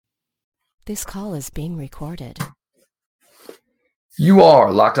This call is being recorded. You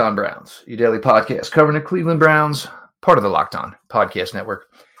are Locked On Browns, your daily podcast covering the Cleveland Browns, part of the Locked On Podcast Network.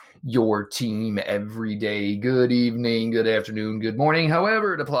 Your team every day. Good evening, good afternoon, good morning,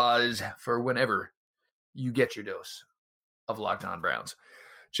 however it applies for whenever you get your dose of Locked On Browns.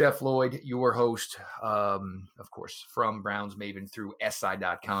 Jeff Lloyd, your host, of course, from Browns Maven through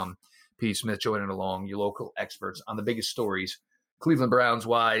SI.com. Pete Smith joining along, your local experts on the biggest stories, Cleveland Browns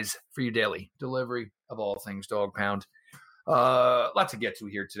wise, for your daily delivery of all things Dog Pound. Lot to get to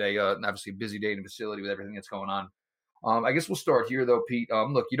here today. Obviously, a busy day in the facility with everything that's going on. I guess we'll start here, though, Pete.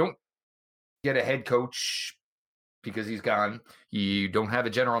 Look, you don't get a head coach because he's gone. You don't have a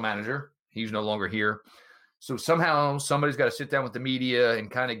general manager. He's no longer here. So somehow somebody's got to sit down with the media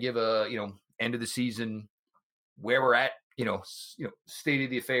and kind of give a, end of the season, where we're at, state of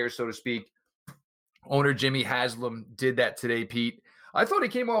the affairs, so to speak. Owner Jimmy Haslam did that today, Pete. I thought he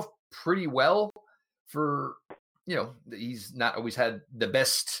came off pretty well for, he's not always had the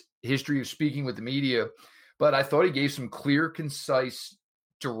best history of speaking with the media, but I thought he gave some clear, concise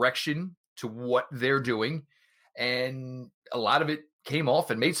direction to what they're doing. And a lot of it came off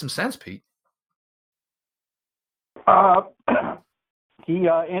and made some sense, Pete. He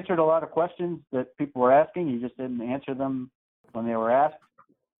answered a lot of questions that people were asking. He just didn't answer them when they were asked.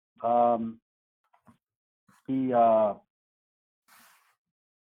 He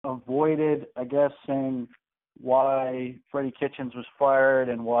avoided, I guess, saying why Freddie Kitchens was fired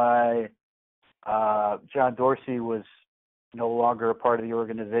and why John Dorsey was no longer a part of the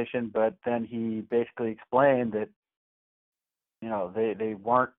organization. But then he basically explained that, they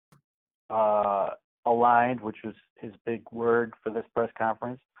weren't aligned, which was his big word for this press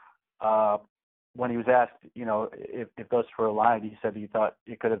conference. When he was asked, if those were aligned, he said he thought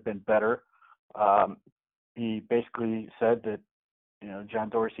it could have been better. He basically said that, John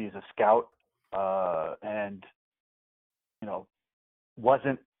Dorsey is a scout and,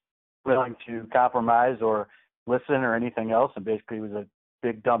 wasn't willing to compromise or listen or anything else, and basically was a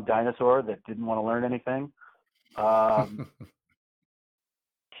big dumb dinosaur that didn't want to learn anything.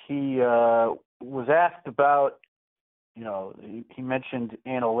 He was asked about, he mentioned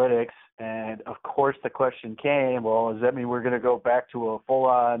analytics, and of course the question came, well, does that mean we're going to go back to a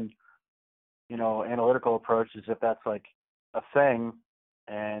full-on, analytical approach, as if that's like a thing?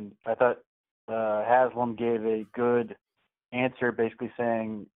 And I thought Haslam gave a good answer, basically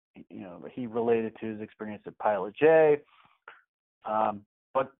saying, he related to his experience at Pilot J,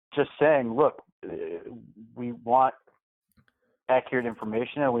 but just saying, look, we want accurate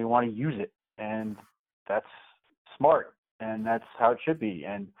information and we want to use it, and that's smart, and that's how it should be.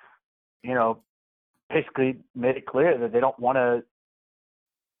 And basically made it clear that they don't want to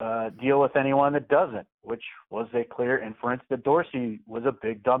deal with anyone that doesn't, which was a clear inference that Dorsey was a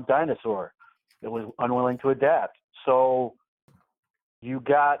big dumb dinosaur that was unwilling to adapt. So you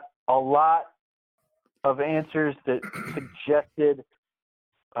got a lot of answers that suggested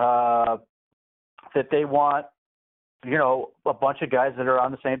that they want, a bunch of guys that are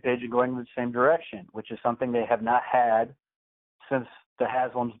on the same page and going in the same direction, which is something they have not had since the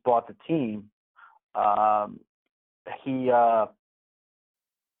Haslams bought the team. He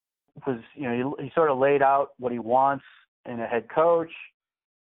was, he sort of laid out what he wants in a head coach,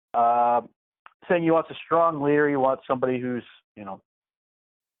 saying he wants a strong leader. He wants somebody who's,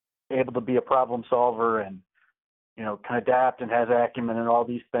 able to be a problem solver and, can adapt and has acumen and all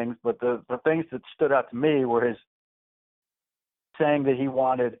these things. But the things that stood out to me were his saying that he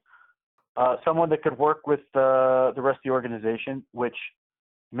wanted someone that could work with the rest of the organization, which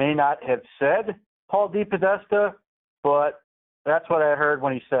may not have said Paul DePodesta, but that's what I heard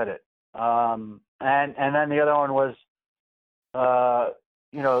when he said it. And then the other one was,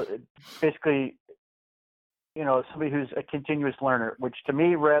 basically, somebody who's a continuous learner, which to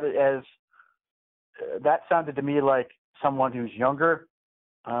me read as that sounded to me like someone who's younger,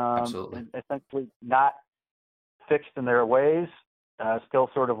 Absolutely. and essentially not fixed in their ways, still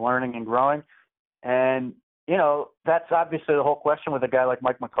sort of learning and growing. And, that's obviously the whole question with a guy like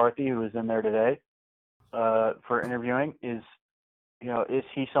Mike McCarthy, who is in there today for interviewing, is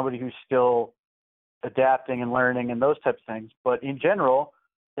he somebody who's still adapting and learning and those types of things? But in general,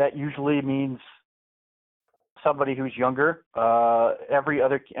 that usually means somebody who's younger.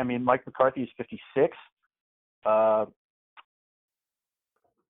 Mike McCarthy is 56.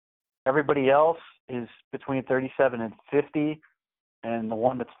 Everybody else is between 37 and 50. And the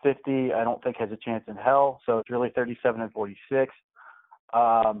one that's 50, I don't think has a chance in hell. So it's really 37 and 46.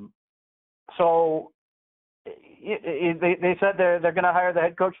 So they said they're going to hire the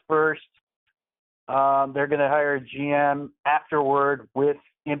head coach first. They're going to hire a GM afterward with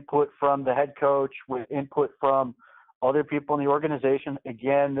input from the head coach, with input from other people in the organization.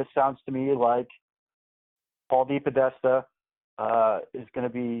 Again, this sounds to me like Paul DePodesta is going to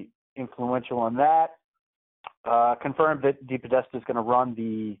be influential on that. Confirmed that DePodesta is going to run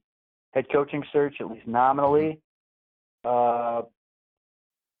the head coaching search, at least nominally.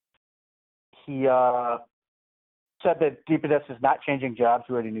 He said that DePodesta is not changing jobs.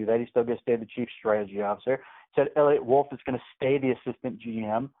 We already knew that. He's still going to stay the chief strategy officer. Said Elliot Wolf is going to stay the assistant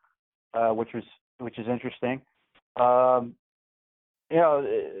GM, which is interesting. You know,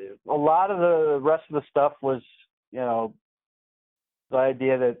 a lot of the rest of the stuff was, you know, the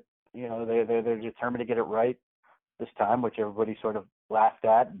idea that, you know, they're determined to get it right this time, which everybody sort of laughed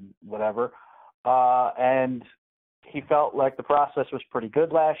at and whatever. And he felt like the process was pretty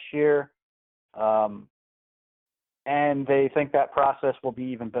good last year. And they think that process will be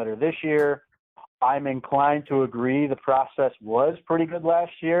even better this year. I'm inclined to agree the process was pretty good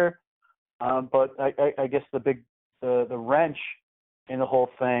last year. But I guess the wrench in the whole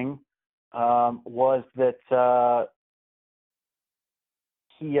thing was that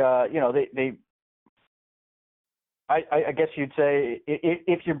he, you know, I guess you'd say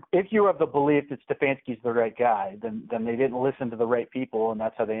if you have the belief that Stefanski's the right guy, then they didn't listen to the right people, and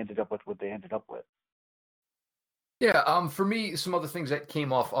that's how they ended up with what they ended up with. Yeah, for me, some other things that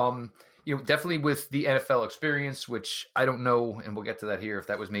came off, you know, definitely with the NFL experience, which I don't know, and we'll get to that here, if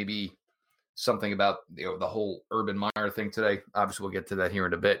that was maybe something about, you know, the whole Urban Meyer thing today. Obviously, we'll get to that here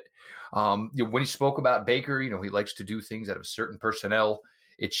in a bit. You know, when he spoke about Baker, you know, he likes to do things out of certain personnel.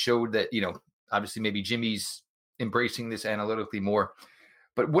 It showed that, you know, obviously maybe Jimmy's embracing this analytically more.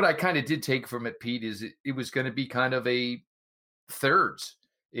 But what I kind of did take from it, Pete, is it was going to be kind of a thirds.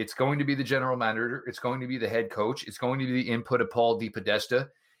 It's going to be the general manager. It's going to be the head coach. It's going to be the input of Paul DePodesta.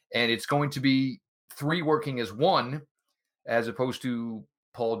 And it's going to be three working as one, as opposed to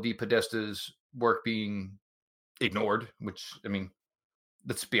Paul DePodesta's work being ignored, which, I mean,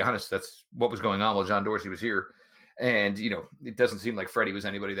 let's be honest, that's what was going on while John Dorsey was here. And, you know, it doesn't seem like Freddie was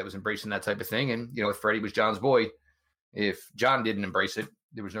anybody that was embracing that type of thing. And, you know, if Freddie was John's boy, if John didn't embrace it,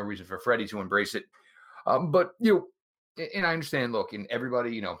 there was no reason for Freddie to embrace it. But, you know, and I understand, look, and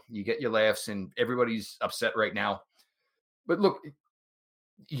everybody, you know, you get your laughs and everybody's upset right now. But look,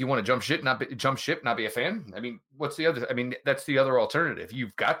 you want to jump ship, not be a fan? I mean, what's the other? I mean, that's the other alternative.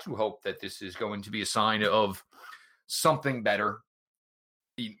 You've got to hope that this is going to be a sign of something better.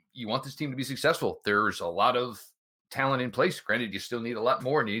 You want this team to be successful. There's a lot of talent in place. Granted, you still need a lot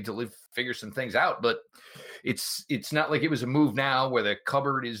more and you need to figure some things out, but it's not like it was a move now where the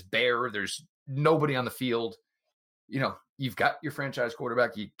cupboard is bare. There's nobody on the field. You know, you've got your franchise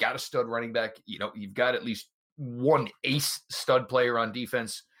quarterback, you've got a stud running back, you know, you've got at least one ace stud player on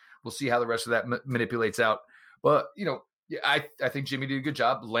defense. We'll see how the rest of that manipulates out. But, you know, I think Jimmy did a good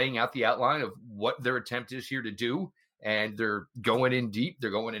job laying out the outline of what their attempt is here to do. And they're going in deep. They're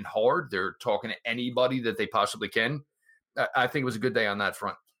going in hard. They're talking to anybody that they possibly can. I think it was a good day on that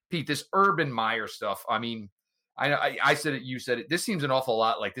front. Pete, this Urban Meyer stuff, I mean, I said it, you said it. This seems an awful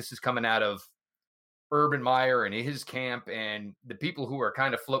lot like this is coming out of Urban Meyer and his camp, and the people who are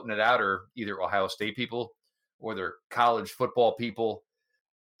kind of floating it out are either Ohio State people or they're college football people.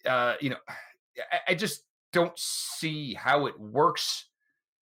 You know, I just don't see how it works.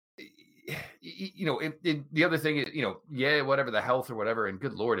 You know, the other thing is, you know, yeah, whatever the health or whatever, and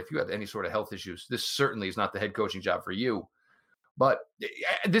good Lord, if you have any sort of health issues, this certainly is not the head coaching job for you. But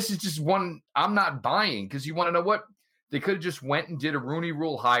this is just one I'm not buying, because you want to know what? They could have just went and did a Rooney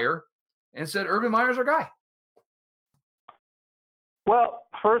Rule hire and said, Urban Meyer's our guy. Well,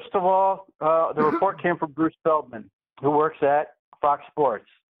 first of all, the report came from Bruce Feldman, who works at Fox Sports,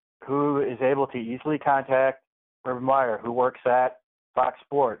 who is able to easily contact Urban Meyer, who works at Fox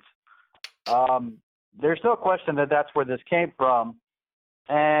Sports. There's no question that that's where this came from.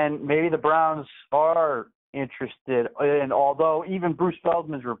 And maybe the Browns are interested. And although even Bruce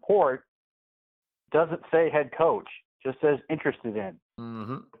Feldman's report doesn't say head coach, just says interested in.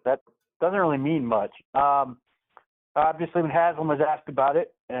 Mm-hmm. That doesn't really mean much. Obviously, when Haslam was asked about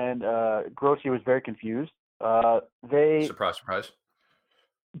it, and Grossi was very confused, they surprise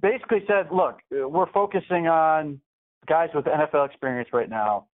basically said, look, we're focusing on guys with NFL experience right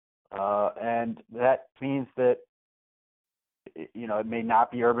now. And that means that, you know, it may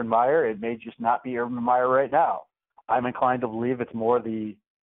not be Urban Meyer. It may just not be Urban Meyer right now. I'm inclined to believe it's more the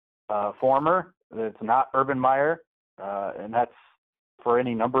former, that it's not Urban Meyer, and that's for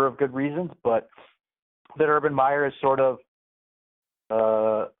any number of good reasons, but that Urban Meyer is sort of,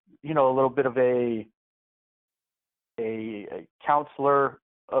 you know, a little bit of a counselor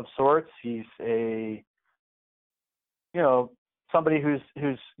of sorts. He's a, you know, somebody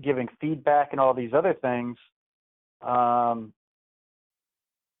who's giving feedback and all these other things,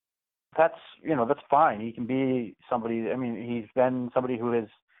 that's fine. He can be somebody. I mean, he's been somebody who has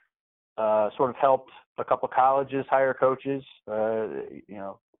sort of helped a couple colleges hire coaches.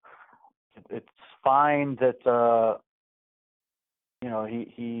 It's fine that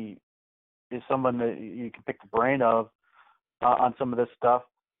he is someone that you can pick the brain of on some of this stuff.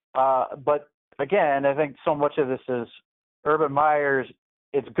 But again, I think so much of this is Urban Meyer.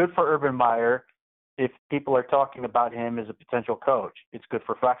 It's good for Urban Meyer if people are talking about him as a potential coach. It's good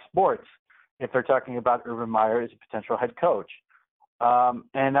for Fox Sports if they're talking about Urban Meyer as a potential head coach.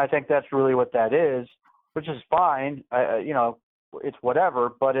 And I think that's really what that is, which is fine. It's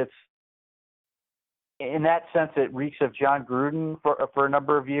whatever, but it's, in that sense, it reeks of John Gruden for a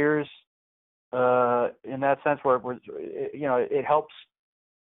number of years. In that sense, where it helps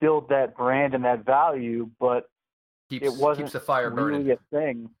build that brand and that value, but it wasn't keeps the fire burning. really a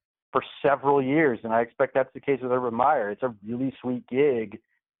thing for several years. And I expect that's the case with Urban Meyer. It's a really sweet gig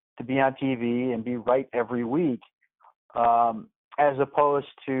to be on TV and be right every week, as opposed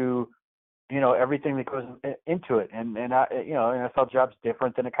to everything that goes into it. And an NFL job's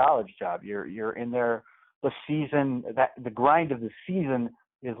different than a college job. You're in there. The season, that the grind of the season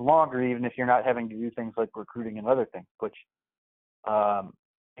is longer, even if you're not having to do things like recruiting and other things, which,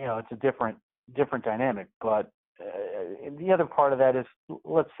 it's a different dynamic. But the other part of that is,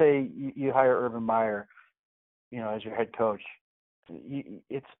 let's say you hire Urban Meyer, as your head coach.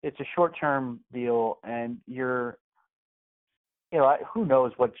 It's a short-term deal, and you're, who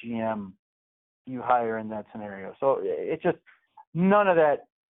knows what GM you hire in that scenario. So it's just, none of that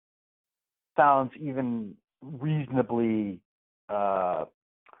sounds even reasonably possible.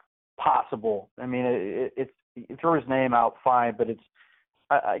 I mean, it throw his name out, fine, but it's,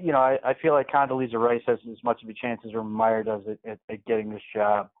 I feel like Condoleezza Rice has as much of a chance as Urban Meyer does at getting this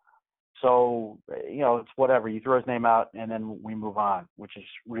job. So, it's whatever. You throw his name out, and then we move on, which is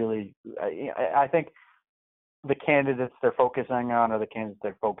really, I think the candidates they're focusing on are the candidates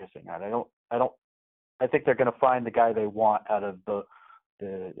they're focusing on. I think they're going to find the guy they want out of the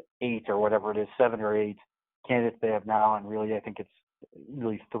 8 or whatever it is, 7 or 8 candidates they have now, and really I think it's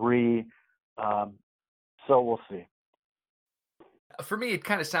really 3. So we'll see. For me, it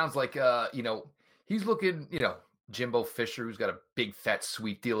kind of sounds like he's looking, Jimbo Fisher, who's got a big fat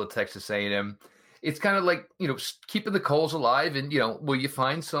sweet deal at Texas A&M. It's kind of like keeping the coals alive, and will you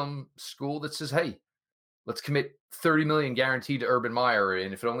find some school that says, hey, let's commit $30 million guaranteed to Urban Meyer,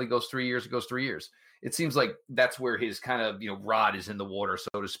 and if it only goes 3 years, it goes 3 years. It seems like that's where his kind of rod is in the water,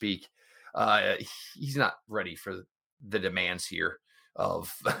 so to speak. He's not ready for the demands here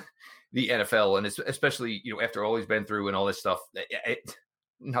of the NFL, and it's especially after all he's been through and all this stuff.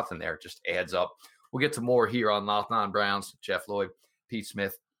 Nothing there just adds up. We'll get to more here on Locked On Browns. Jeff Lloyd, Pete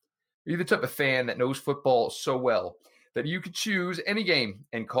Smith. Are you the type of fan that knows football so well that you could choose any game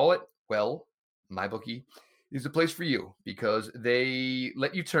and call it, well, MyBookie is the place for you, because they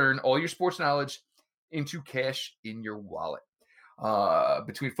let you turn all your sports knowledge into cash in your wallet.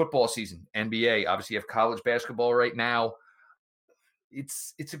 Between football season, NBA, obviously you have college basketball right now.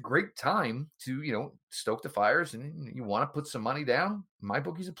 It's a great time to, stoke the fires, and you want to put some money down.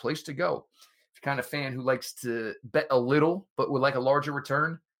 MyBookie's a place to go. If you're kind of fan who likes to bet a little but would like a larger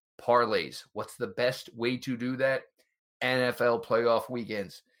return, parlays. What's the best way to do that? NFL playoff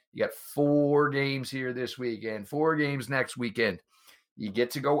weekends. You got 4 games here this weekend, 4 games next weekend. You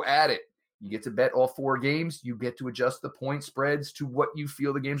get to go at it. You get to bet all 4 games. You get to adjust the point spreads to what you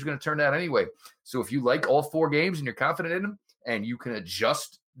feel the game's going to turn out anyway. So if you like all 4 games and you're confident in them and you can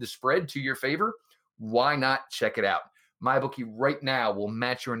adjust the spread to your favor, why not check it out? MyBookie right now will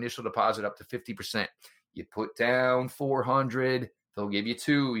match your initial deposit up to 50%. You put down $400, they'll give you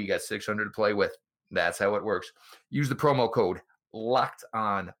 $2. You got $600 to play with. That's how it works. Use the promo code Locked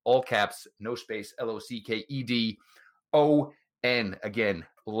On, all caps, no space, LOCKEDON. Again,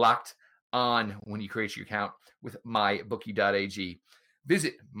 Locked On when you create your account with mybookie.ag.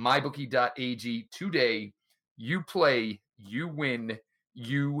 Visit mybookie.ag today. You play, you win,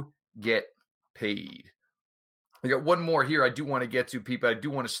 you get paid. I got one more here I do want to get to, people. I do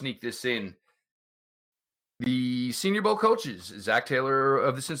want to sneak this in. The Senior Bowl coaches, Zach Taylor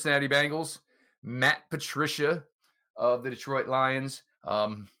of the Cincinnati Bengals, Matt Patricia of the Detroit Lions.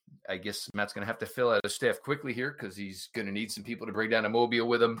 I guess Matt's going to have to fill out his staff quickly here because he's going to need some people to bring down a mobile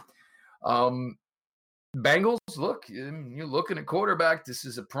with him. Bengals, look, you're looking at quarterback. This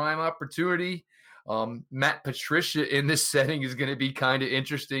is a prime opportunity. Matt Patricia in this setting is going to be kind of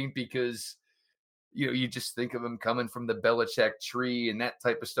interesting because, you just think of him coming from the Belichick tree and that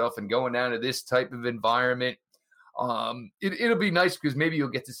type of stuff and going down to this type of environment. It'll be nice because maybe you'll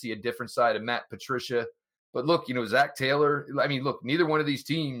get to see a different side of Matt Patricia. But look, Zach Taylor. I mean, look, neither one of these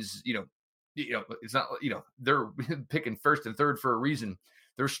teams, it's not, they're picking first and third for a reason.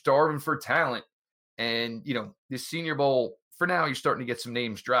 They're starving for talent, and this Senior Bowl. For now, you're starting to get some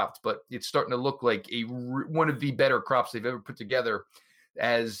names dropped, but it's starting to look like one of the better crops they've ever put together.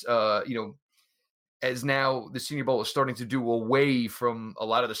 As as now the Senior Bowl is starting to do away from a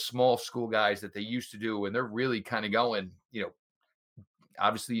lot of the small school guys that they used to do, and they're really kind of going,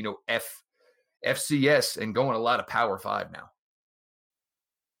 obviously, FCS and going a lot of Power 5 now.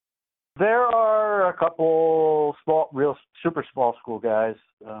 There are a couple real super small school guys.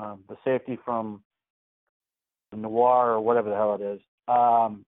 The safety from Noir or whatever the hell it is,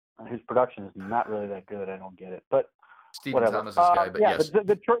 whose production is not really that good. I don't get it, but Stephen whatever. Thomas's guy, but yes. The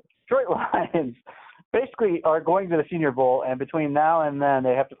Detroit Lions basically are going to the Senior Bowl, and between now and then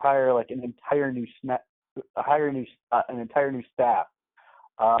they have to hire like an entire new staff.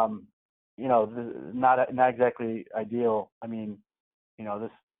 Not exactly ideal. I mean,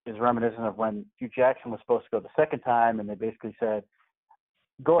 this is reminiscent of when Hugh Jackson was supposed to go the second time, and they basically said,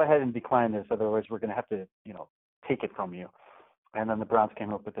 "Go ahead and decline this, otherwise we're going to have to, take it from you." And then the Browns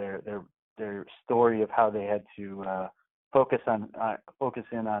came up with their story of how they had to focus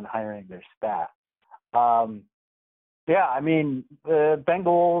in on hiring their staff. I mean, the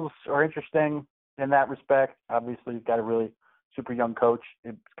Bengals are interesting in that respect. Obviously, you've got a really super young coach.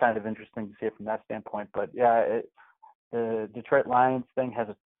 It's kind of interesting to see it from that standpoint. But the Detroit Lions thing has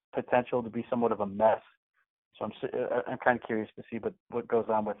a potential to be somewhat of a mess. So I'm kind of curious to see what goes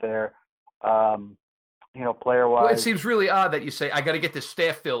on with there. Player-wise. Well, it seems really odd that you say, I got to get this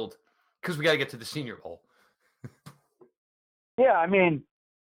staff filled because we got to get to the Senior Bowl. Yeah, I mean,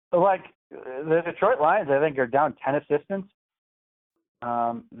 like the Detroit Lions, I think are down 10 assistants.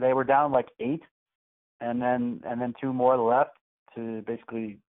 They were down like 8, and then 2 more left to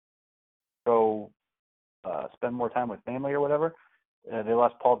basically go spend more time with family or whatever. They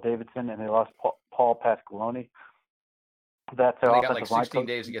lost Paul Davidson and they lost Paul Pasqualoni. That's their they got offensive like 16 line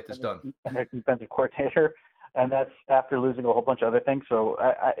days to get this done. and their defensive coordinator, and that's after losing a whole bunch of other things. So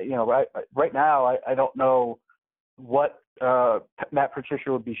right now I don't know what Matt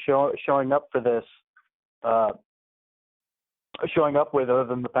Patricia would be showing up for this, showing up with other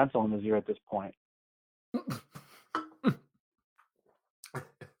than the pencil in his ear at this point.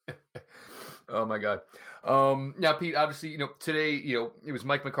 Oh my God. Now, Pete, obviously, today, it was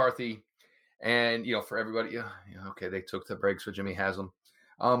Mike McCarthy, and for everybody, okay, they took the breaks with Jimmy Haslam.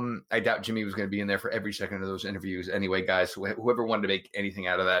 I doubt Jimmy was going to be in there for every second of those interviews anyway, guys. So whoever wanted to make anything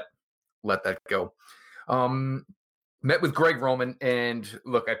out of that, let that go. Met with Greg Roman, and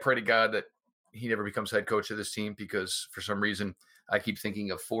look, I pray to God that he never becomes head coach of this team, because for some reason I keep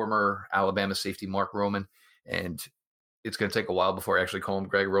thinking of former Alabama safety Mark Roman, and it's going to take a while before I actually call him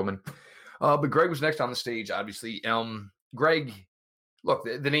Greg Roman. But Greg was next on the stage, obviously. Greg, look,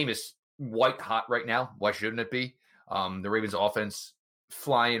 the name is white hot right now. Why shouldn't it be? The Ravens offense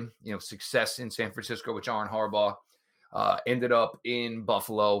flying, success in San Francisco with John Harbaugh. Ended up in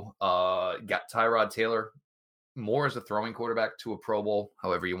Buffalo. Got Tyrod Taylor more as a throwing quarterback to a Pro Bowl,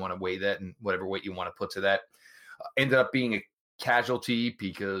 however you want to weigh that and whatever weight you want to put to that. Ended up being a casualty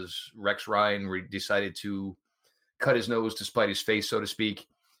because Rex Ryan decided to cut his nose to spite his face, so to speak.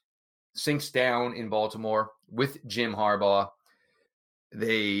 Sinks down in Baltimore with Jim Harbaugh.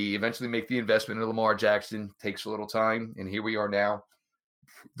 They eventually make the investment in Lamar Jackson. Takes a little time, and here we are now.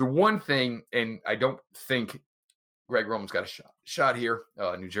 The one thing, and I don't think Greg Roman's got a shot here,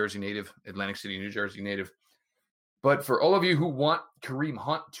 New Jersey native, Atlantic City, New Jersey native. But for all of you who want Kareem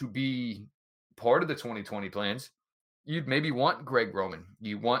Hunt to be part of the 2020 plans, you'd maybe want Greg Roman.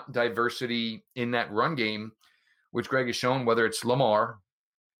 You want diversity in that run game, which Greg has shown, whether it's Lamar,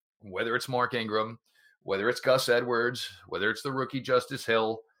 whether it's Mark Ingram, whether it's Gus Edwards, whether it's the rookie Justice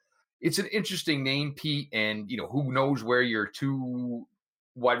Hill. It's an interesting name, Pete, and who knows where your 2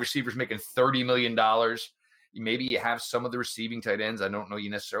 wide receivers making $30 million. Maybe you have some of the receiving tight ends. I don't know you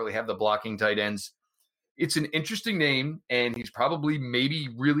necessarily have the blocking tight ends. It's an interesting name, and he's probably maybe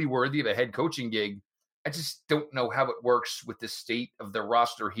really worthy of a head coaching gig. I just don't know how it works with the state of the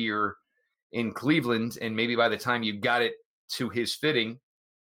roster here in Cleveland, and maybe by the time you got it to his fitting,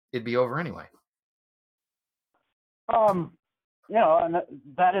 it'd be over anyway. And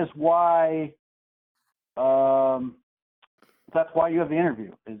that is why. That's why you have the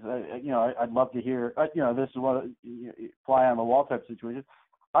interview. I'd love to hear. This is what fly on the wall type situation.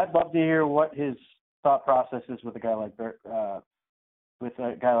 I'd love to hear what his thought process is with a guy like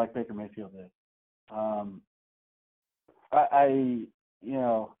Baker Mayfield is.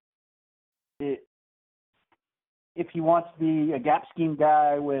 if he wants to be a gap scheme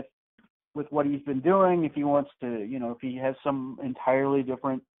guy with what he's been doing, if he wants to, if he has some entirely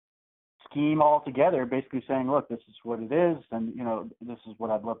different scheme altogether, basically saying, look, this is what it is, and, this is what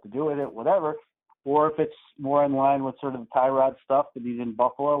I'd love to do with it, whatever. Or if it's more in line with sort of the Tyrod stuff that he's in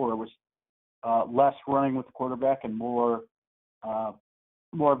Buffalo, where it was less running with the quarterback and more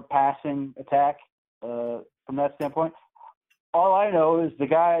passing attack from that standpoint. All I know is the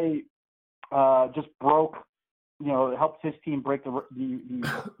guy just broke, helped his team break the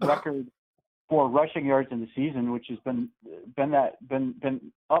record for rushing yards in the season, which has been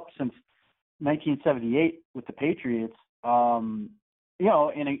up since 1978 with the Patriots.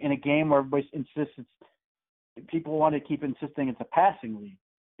 In a game where everybody insists people want to keep insisting it's a passing league.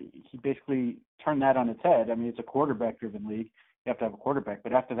 He basically turned that on its head. I mean, it's a quarterback-driven league. You have to have a quarterback,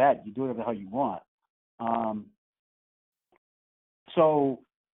 but after that, you do whatever the hell you want. So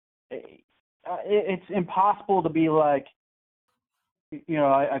it's impossible to be like,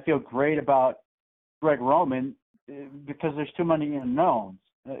 I feel great about Greg Roman because there's too many unknowns.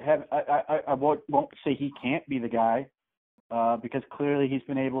 I won't say he can't be the guy because clearly he's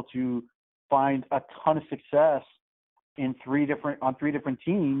been able to find a ton of success on three different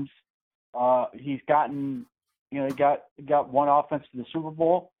teams. He's gotten, he got one offense to the Super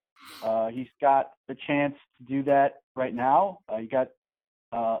Bowl. He's got the chance to do that right now. He got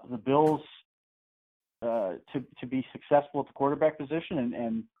the Bills to be successful at the quarterback position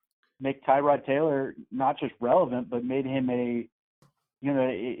and make Tyrod Taylor not just relevant, but made him I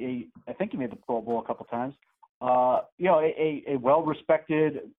think he made the Pro Bowl a couple times. A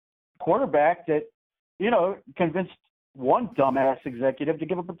well-respected quarterback that, convinced one dumbass executive to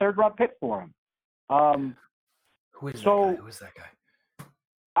give up a third-round pick for him. Who is that guy?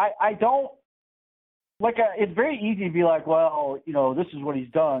 I don't it's very easy to be like, well, this is what he's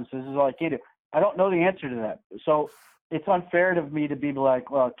done, so this is all I can do. I don't know the answer to that. So it's unfair to me to be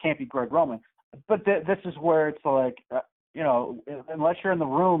like, well, it can't be Greg Roman. But this is where it's like, unless you're in the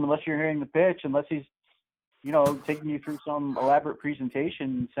room, unless you're hearing the pitch, unless he's, taking you through some elaborate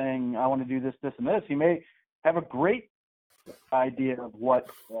presentation saying, I want to do this, this, and this, he may have a great idea of what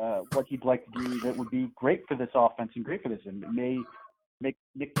he'd like to do that would be great for this offense and great for this, and it may make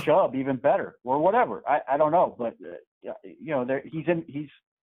Nick Chubb even better or whatever. I don't know, but he's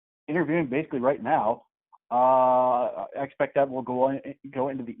interviewing basically right now. I expect that will go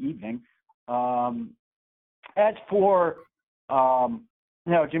into the evening. As for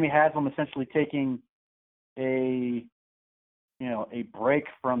Jimmy Haslam essentially taking a break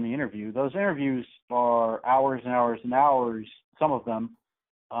from the interview. Those interviews are hours and hours and hours, some of them,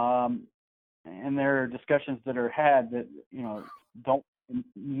 and there are discussions that are had that don't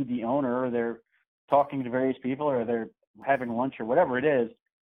need the owner, or they're talking to various people, or they're having lunch, or whatever it is.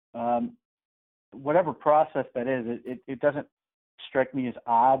 Whatever process that is, it doesn't strike me as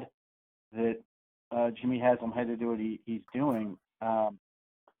odd that Jimmy Haslam had to do what he's doing.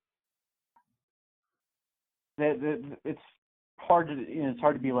 It's hard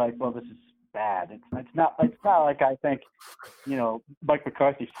to be like, well, this is bad. It's not like I think Mike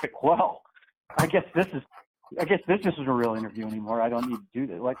McCarthy's like, well, I guess this isn't a real interview anymore. I don't need to do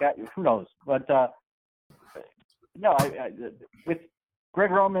this like that. Who knows? But no, with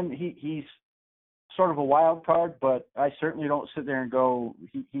Greg Roman, he's sort of a wild card, but I certainly don't sit there and go,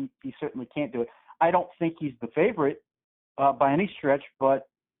 he certainly can't do it. I don't think he's the favorite by any stretch, but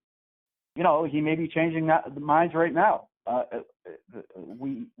he may be changing the minds right now.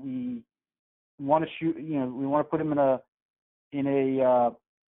 We want to shoot, we want to put him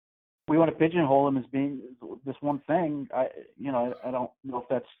we want to pigeonhole him as being this one thing. I don't know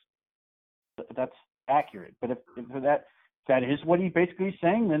if that's accurate, but if that is what he basically is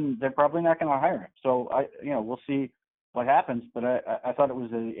saying, then they're probably not going to hire him. So we'll see what happens, but I thought it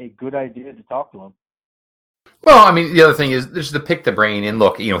was a good idea to talk to him. Well, I mean, the other thing is there's the pick the brain, and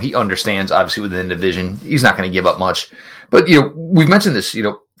look, he understands obviously within the division, he's not going to give up much, but we've mentioned this,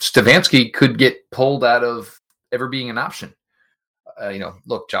 Stefanski could get pulled out of ever being an option.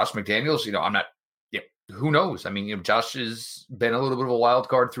 Look, Josh McDaniels, I'm not, who knows? I mean, Josh has been a little bit of a wild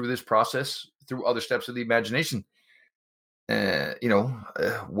card through this process, through other steps of the imagination.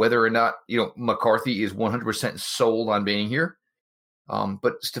 Whether or not, McCarthy is 100% sold on being here.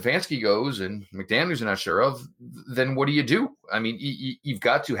 But Stefanski goes and McDaniels are not sure of, then what do you do? I mean, you've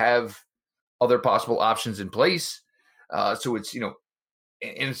got to have other possible options in place. So it's, and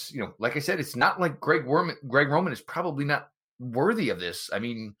it's, like I said, it's not like Greg Roman is probably not worthy of this. I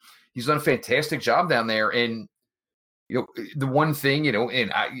mean, he's done a fantastic job down there. And, the one thing,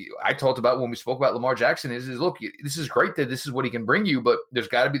 and I talked about when we spoke about Lamar Jackson is look, this is great that this is what he can bring you, but there's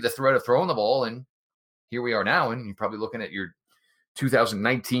got to be the threat of throwing the ball. And here we are now, and you're probably looking at your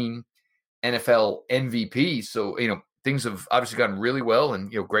 2019 NFL MVP. So, things have obviously gotten really well,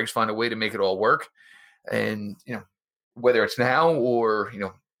 and, Greg's found a way to make it all work. And, whether it's now or,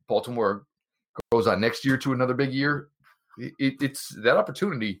 Baltimore goes on next year to another big year, it's that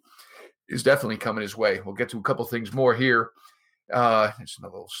opportunity is definitely coming his way. We'll get to a couple things more here. Just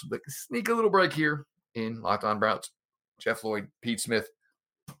another little sneak a little break here in Locked On Browns. Jeff Lloyd, Pete Smith.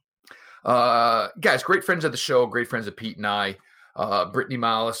 Guys, great friends of the show, great friends of Pete and I. Brittany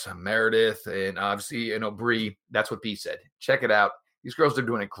Mollis, Meredith, and obviously, Bree. That's what Pete said. Check it out. These girls are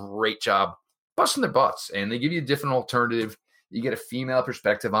doing a great job busting their butts, and they give you a different alternative. You get a female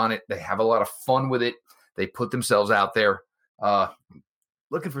perspective on it. They have a lot of fun with it. They put themselves out there.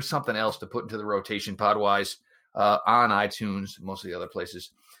 Looking for something else to put into the rotation pod-wise on iTunes, most of the other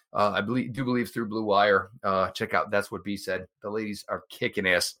places. I do believe through Blue Wire. Check out That's What B Said. The ladies are kicking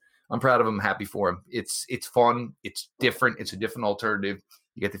ass. I'm proud of them. Happy for them. It's fun. It's different. It's a different alternative.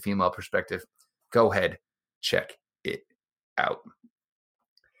 You get the female perspective. Go ahead. Check it out.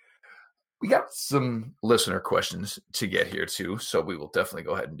 We got some listener questions to get here too, so we will definitely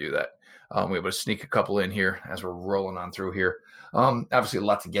go ahead and do that. We're able to sneak a couple in here as we're rolling on through here. Obviously, a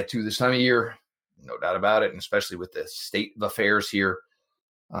lot to get to this time of year, no doubt about it, and especially with the state of affairs here.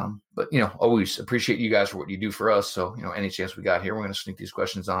 But, always appreciate you guys for what you do for us. So, any chance we got here, we're going to sneak these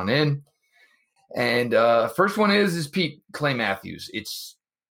questions on in. And first one is Pete, Clay Matthews. It's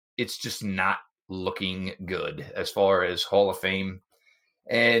just not looking good as far as Hall of Fame.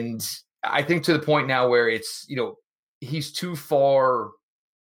 And I think to the point now where it's, he's too far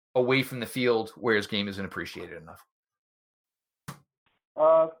away from the field where his game isn't appreciated enough.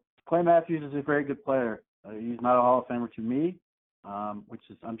 Clay Matthews is a very good player. He's not a Hall of Famer to me, which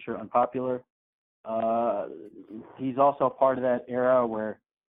is, I'm sure, unpopular. He's also part of that era where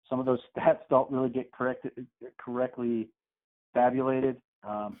some of those stats don't really get correctly tabulated.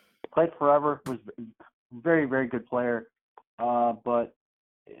 Played forever, was a very, very good player, but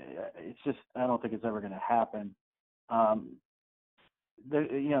it's just, I don't think it's ever going to happen.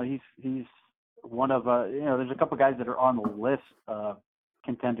 He's one of, there's a couple guys that are on the list of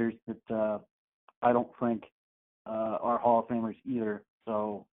contenders that I don't think are Hall of Famers either.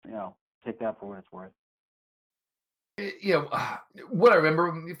 So, take that for what it's worth. What I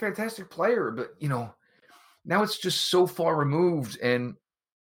remember, fantastic player, but, now it's just so far removed. And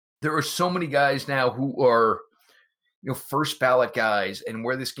there are so many guys now who are, first ballot guys, and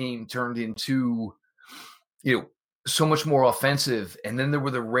where this game turned into, so much more offensive. And then there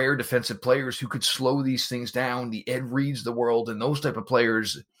were the rare defensive players who could slow these things down, the Ed Reeds of the world and those type of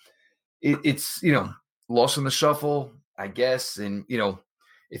players. It's, lost in the shuffle, I guess. And,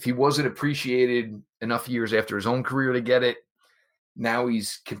 if he wasn't appreciated enough years after his own career to get it, now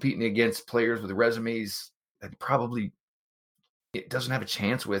he's competing against players with resumes that probably it doesn't have a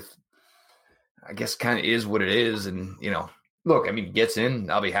chance with. I guess kind of is what it is. And, look, he gets in,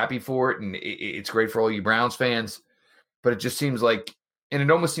 I'll be happy for it. And it's great for all you Browns fans, but it just seems like, and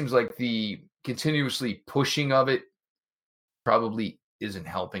it almost seems like the continuously pushing of it probably isn't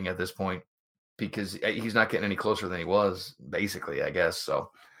helping at this point, because he's not getting any closer than he was, basically, I guess. So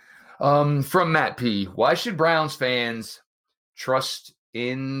from Matt P, why should Browns fans trust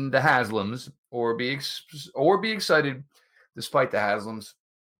in the Haslams or be excited despite the Haslams?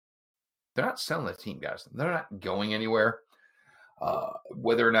 They're not selling the team, guys. They're not going anywhere.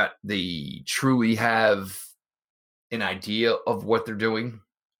 Whether or not they truly have an idea of what they're doing,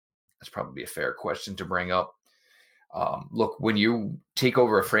 that's probably a fair question to bring up. Look, when you take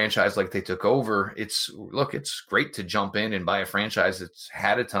over a franchise like they took over, it's great to jump in and buy a franchise that's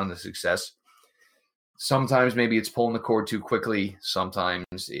had a ton of success. Sometimes maybe it's pulling the cord too quickly. Sometimes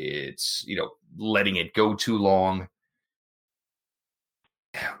it's, letting it go too long.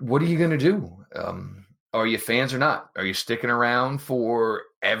 What are you going to do? Are you fans or not? Are you sticking around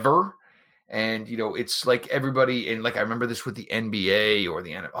forever? And, it's like everybody, and like I remember this with the NBA or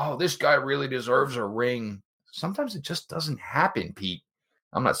the NFL. Oh, this guy really deserves a ring. Sometimes it just doesn't happen, Pete.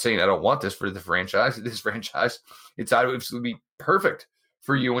 I'm not saying I don't want this for the franchise. This franchise, it's absolutely perfect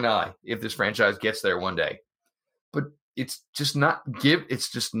for you and I if this franchise gets there one day. But it's just not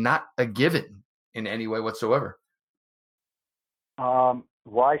a given in any way whatsoever.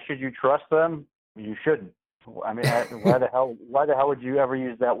 Why should you trust them? You shouldn't. Why the hell would you ever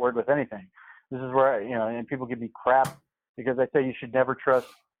use that word with anything? This is where, and people give me crap because I say you shouldn't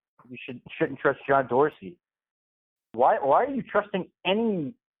trust John Dorsey. Why are you trusting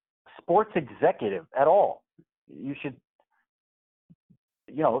any sports executive at all? You should,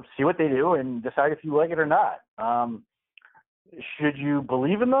 see what they do and decide if you like it or not. Should you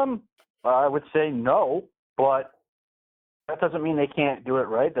believe in them? I would say no, but that doesn't mean they can't do it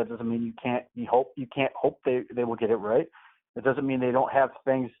right. That doesn't mean you can't hope they will get it right. It doesn't mean they don't have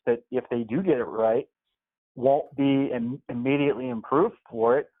things that if they do get it right won't be immediately improved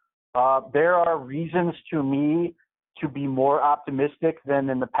for it. There are reasons to me to be more optimistic than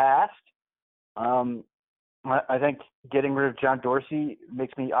in the past. I think getting rid of John Dorsey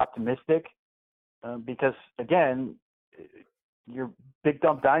makes me optimistic because, again, you're big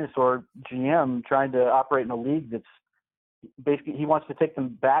dumb dinosaur GM trying to operate in a league that's basically he wants to take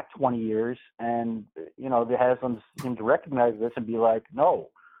them back 20 years, and they has them seem to recognize this and be like,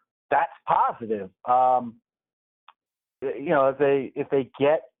 no, that's positive. If they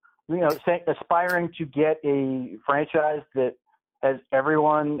get aspiring to get a franchise that has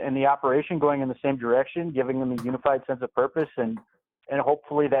everyone in the operation going in the same direction, giving them a unified sense of purpose, and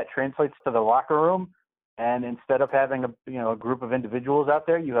hopefully that translates to the locker room. And instead of having a group of individuals out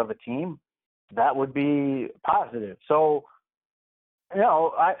there, you have a team. That would be positive. So,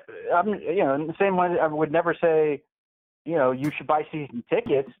 I'm in the same way, I would never say, you should buy season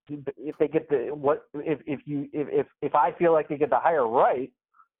tickets if they get if I feel like they get the hire right.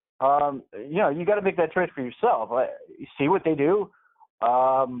 You got to make that choice for yourself. See what they do.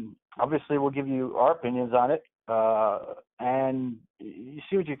 Obviously, we'll give you our opinions on it, and you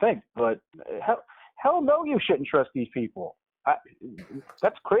see what you think. But hell no, you shouldn't trust these people.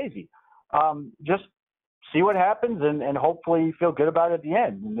 That's crazy. Just see what happens, and hopefully you feel good about it at the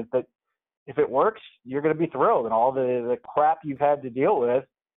end. And if it works, you're going to be thrilled. And all the crap you've had to deal with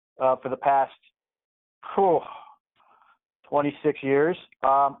for the past 26 years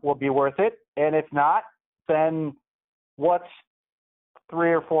will be worth it. And if not, then what's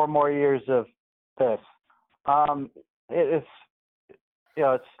 3 or 4 more years of this?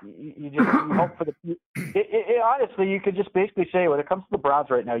 You hope for the. Honestly, you could just basically say when it comes to the Browns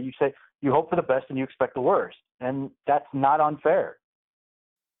right now, you say you hope for the best and you expect the worst, and that's not unfair.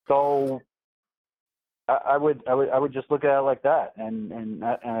 So I would just look at it like that, and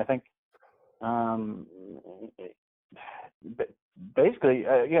I think basically,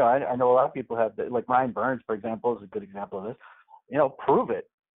 I know a lot of people have, like Ryan Burns, for example, is a good example of this. Prove it.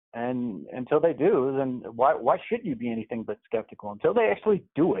 And until they do, then why should you be anything but skeptical? Until they actually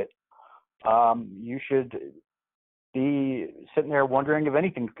do it, you should be sitting there wondering if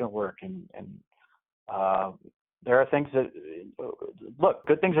anything's going to work. And there are things that, look,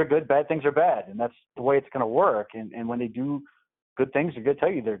 good things are good, bad things are bad, and that's the way it's going to work. And when they do good things, they're going to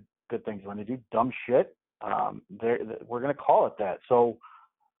tell you they're good things. When they do dumb shit, we're going to call it that. So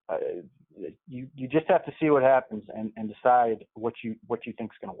you just have to see what happens and decide what you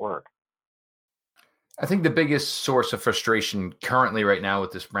think is going to work. I think the biggest source of frustration currently right now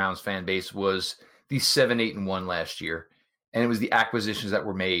with this Browns fan base was the 7-8-1 last year, and it was the acquisitions that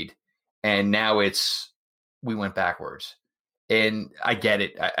were made, and now we went backwards. And I get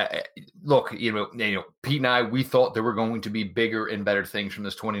it. Look, Pete and I, we thought there were going to be bigger and better things from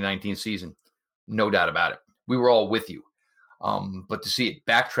this 2019 season, no doubt about it. We were all with you. But to see it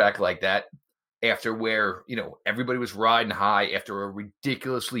backtrack like that after where, everybody was riding high after a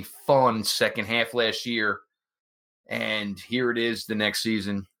ridiculously fun second half last year. And here it is the next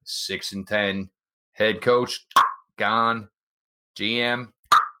season, 6-10, head coach gone, GM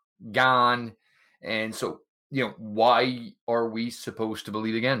gone. And so, why are we supposed to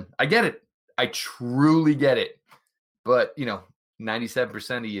believe again? I get it. I truly get it. But,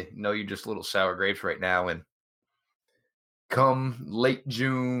 97% of you know you're just little sour grapes right now. And come late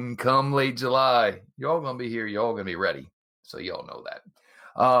June, come late July, you're all going to be here. You're all going to be ready. So you all know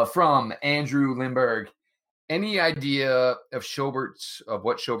that. From Andrew Lindbergh, any idea of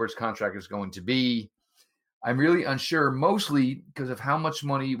what Schobert's contract is going to be? I'm really unsure, mostly because of how much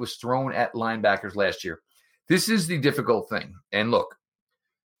money was thrown at linebackers last year. This is the difficult thing. And look,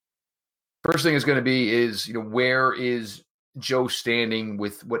 first thing is going to be is, where is Joe standing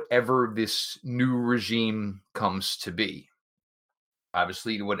with whatever this new regime comes to be?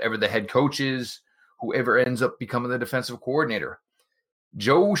 Obviously, whatever the head coach is, whoever ends up becoming the defensive coordinator.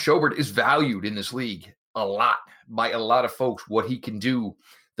 Joe Schobert is valued in this league a lot by a lot of folks, what he can do,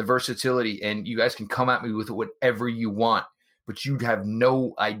 the versatility, and you guys can come at me with whatever you want, but you'd have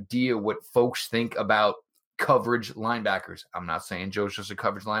no idea what folks think about coverage linebackers. I'm not saying Joe's just a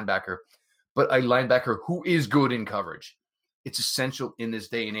coverage linebacker, but a linebacker who is good in coverage. It's essential in this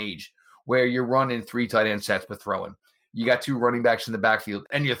day and age where you're running 3 tight end sets but throwing. You got 2 running backs in the backfield,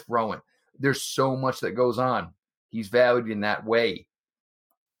 and you're throwing. There's so much that goes on. He's valued in that way.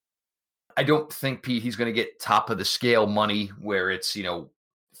 I don't think, Pete, he's going to get top of the scale money where it's,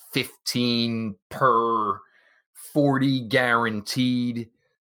 15 per 40 guaranteed.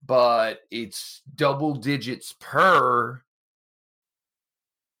 but it's double digits per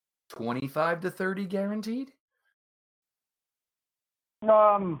 25 to 30 guaranteed?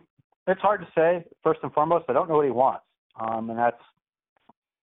 It's hard to say. First and foremost, I don't know what he wants. And that's,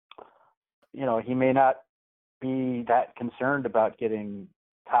 he may not be that concerned about getting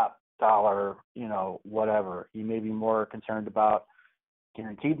top dollar, whatever. He may be more concerned about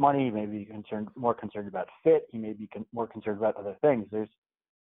guaranteed money. He may be more concerned about fit. He may be more concerned about other things. There's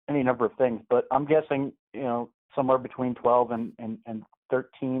any number of things, but I'm guessing, somewhere between 12 and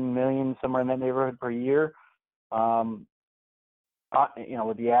 13 million, somewhere in that neighborhood per year.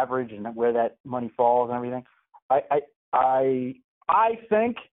 With the average and where that money falls and everything. I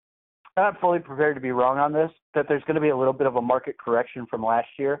think, and I'm fully prepared to be wrong on this, that there's going to be a little bit of a market correction from last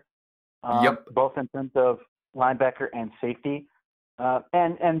year. Both in terms of linebacker and safety.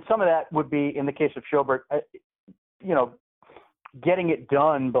 And some of that would be, in the case of Schobert, getting it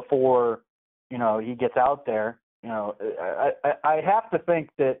done before, he gets out there. I have to think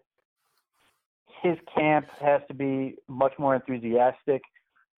that his camp has to be much more enthusiastic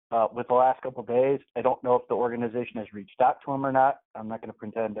with the last couple of days. I don't know if the organization has reached out to him or not. I'm not going to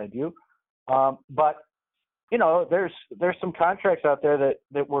pretend I do. But there's some contracts out there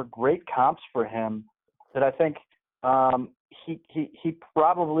that were great comps for him that I think he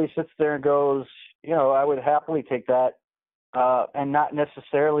probably sits there and goes, I would happily take that, and not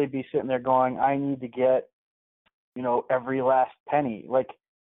necessarily be sitting there going, I need to get, every last penny. Like,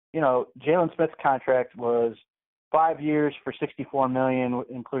 Jalen Smith's contract was 5 years for $64 million,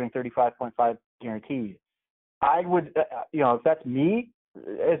 including 35.5 guaranteed. I would, if that's me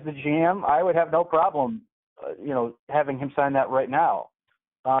as the GM, I would have no problem, having him sign that right now.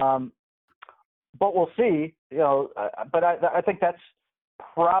 But we'll see, but I think that's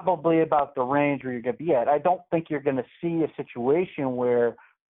probably about the range where you're going to be at. I don't think you're going to see a situation where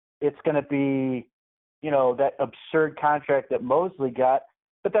it's going to be, that absurd contract that Mosley got,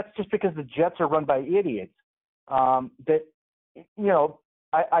 but that's just because the Jets are run by idiots. I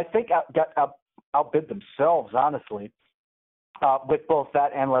think outbid themselves, honestly, with both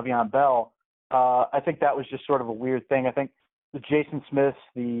that and Le'Veon Bell. I think that was just sort of a weird thing. I think the Jason Smiths,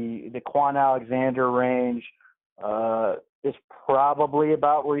 the Quan Alexander range is probably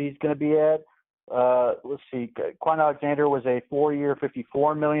about where he's going to be at. Let's see. Quan Alexander was a 4-year,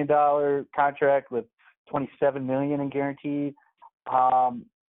 $54 million contract with $27 million in guaranteed. That's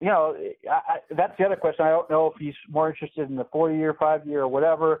the other question. I don't know if he's more interested in the 4-year, 5-year, or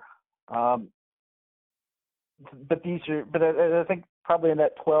whatever. But I think probably in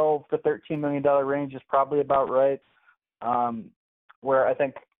that $12 to $13 million range is probably about right. Where I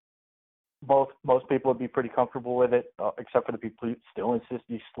think most people would be pretty comfortable with it, except for the people who still insist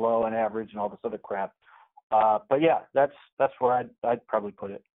he's slow and average and all this other crap. But yeah, that's where I'd probably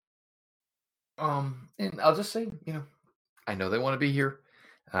put it. And I'll just say, I know they want to be here.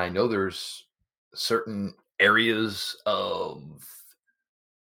 I know there's certain areas of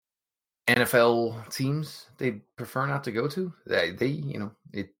NFL teams they prefer not to go to.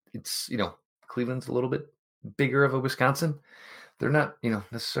 It's Cleveland's a little bit bigger of a Wisconsin. They're not,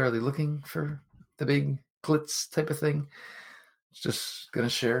 necessarily looking for the big glitz type of thing. It's just gonna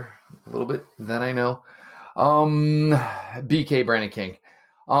share a little bit that I know. BK Brandon King.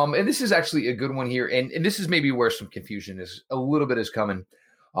 And this is actually a good one here, and this is maybe where some confusion is a little bit is coming.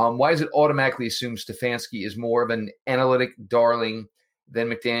 Why is it automatically assumed Stefanski is more of an analytic darling than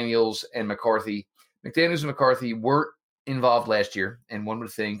McDaniels and McCarthy? McDaniels and McCarthy weren't involved last year, and one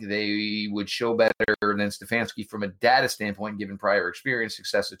would think they would show better than Stefanski from a data standpoint, given prior experience,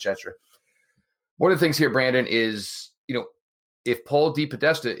 success, etc. One of the things here, Brandon, is, if Paul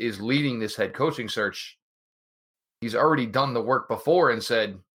DePodesta is leading this head coaching search, he's already done the work before and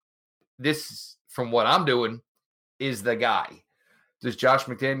said, this, from what I'm doing, is the guy. Does Josh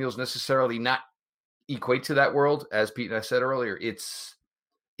McDaniels necessarily not equate to that world? As Pete and I said earlier, it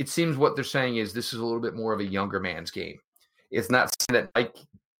seems what they're saying is this is a little bit more of a younger man's game. It's not saying that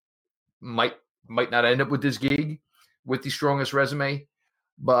Mike might not end up with this gig with the strongest resume,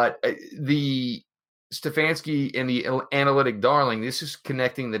 but the Stefanski and the analytic darling, this is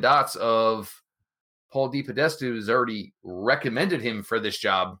connecting the dots of Paul DePodesta has already recommended him for this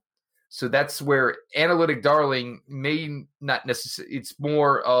job. So that's where analytic darling may not necessarily, it's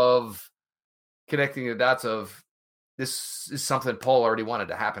more of connecting the dots of this is something Paul already wanted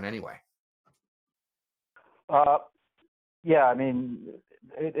to happen anyway. Yeah, I mean,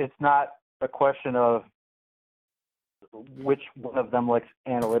 it's not a question of which one of them likes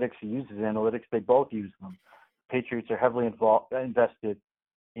analytics or uses analytics. They both use them. Patriots are heavily invested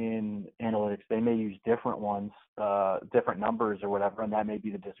in analytics. They may use different ones, different numbers or whatever, and that may be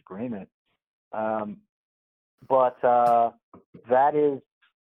the disagreement. But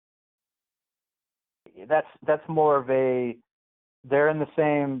that's more of they're in the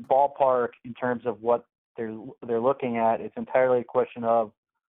same ballpark in terms of what they're looking at. It's entirely a question of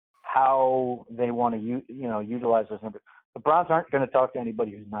how they want to utilize those numbers. The Browns aren't going to talk to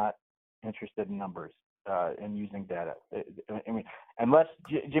anybody who's not interested in numbers and using data. I mean, unless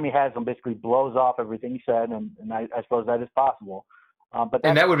Jimmy Haslam basically blows off everything he said, and I suppose that is possible. But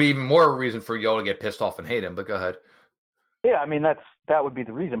that would be even more reason for y'all to get pissed off and hate him. But go ahead. Yeah, I mean that would be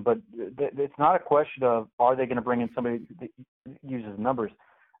the reason, but it's not a question of are they going to bring in somebody that uses numbers.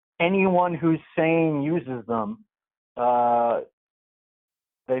 Anyone who's saying uses them,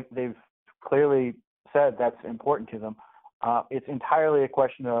 they've clearly said that's important to them. It's entirely a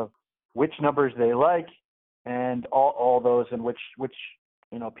question of which numbers they like and all those, and which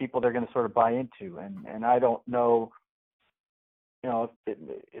people they're going to sort of buy into. And I don't know.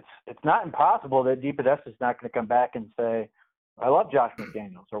 It's not impossible that DePodesta is not going to come back and say, I love Josh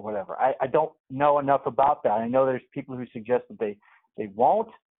McDaniels or whatever. I don't know enough about that. I know there's people who suggest that they won't,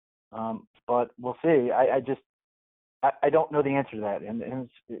 but we'll see. I don't know the answer to that. And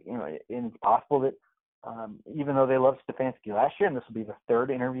it's possible that even though they loved Stefanski last year, and this will be the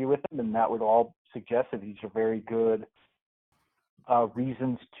third interview with him, and that would all suggest that these are very good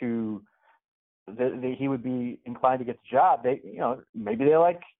reasons that he would be inclined to get the job. Maybe they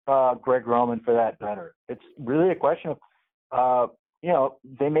like Greg Roman for that better. It's really a question of,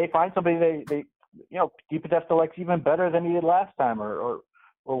 they may find somebody they DePodesta likes even better than he did last time, or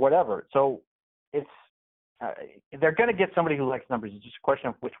whatever. So it's they're going to get somebody who likes numbers. It's just a question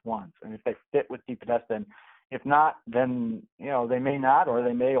of which ones, and if they fit with DePodesta. And if not, then they may not, or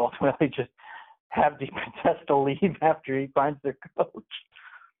they may ultimately just have DePodesta leave after he finds their coach.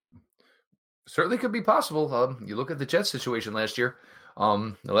 Certainly could be possible. You look at the Jets situation last year. They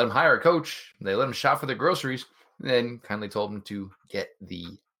let him hire a coach. They let him shop for their groceries, and then kindly told him to get the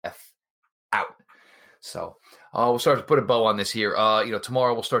F out. So we'll start to put a bow on this here.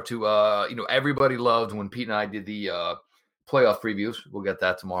 Tomorrow we'll start to, everybody loved when Pete and I did the playoff previews. We'll get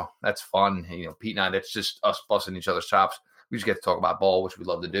that tomorrow. That's fun. Pete and I, that's just us busting each other's chops. We just get to talk about ball, which we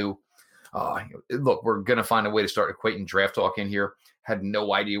love to do. Look, we're going to find a way to start equating draft talk in here. Had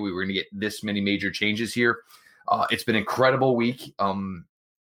no idea we were going to get this many major changes here. It's been an incredible week. You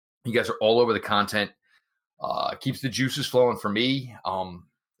guys are all over the content. Keeps the juices flowing for me.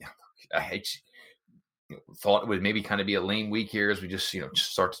 I thought it would maybe kind of be a lame week here as we just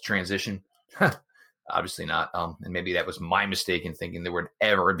start to transition. Obviously not. And maybe that was my mistake in thinking there would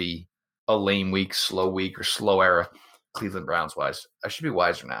ever be a lame week, or slow era. Cleveland Browns wise, I should be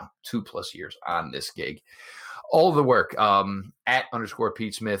wiser now. 2+ years on this gig. All the work at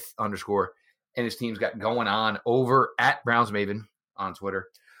 _Pete Smith _ and his team's got going on over at Browns Maven on Twitter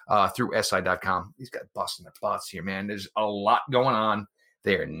through SI.com. These guys busting their butts here, man. There's a lot going on.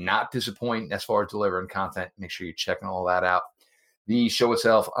 They are not disappointing as far as delivering content. Make sure you're checking all that out. The show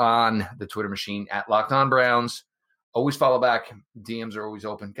itself on the Twitter machine at Locked On Browns. Always follow back. DMs are always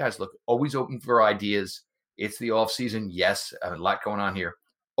open. Guys, look, always open for ideas. It's the off season. Yes, a lot going on here.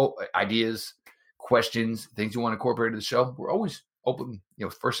 Ideas, questions, things you want to incorporate into the show. We're always open,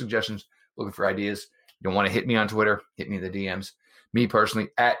 for suggestions, looking for ideas. You don't want to hit me on Twitter, hit me in the DMs. Me personally,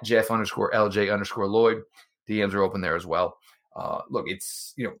 at Jeff _LJ _Lloyd. DMs are open there as well. Look,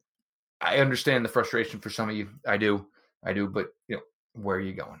 it's, I understand the frustration for some of you. I do. But, where are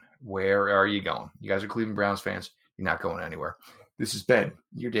you going? Where are you going? You guys are Cleveland Browns fans. You're not going anywhere. This has been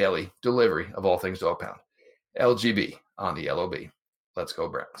your daily delivery of all things Dog Pound. LGB on the LOB. Let's go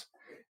Browns.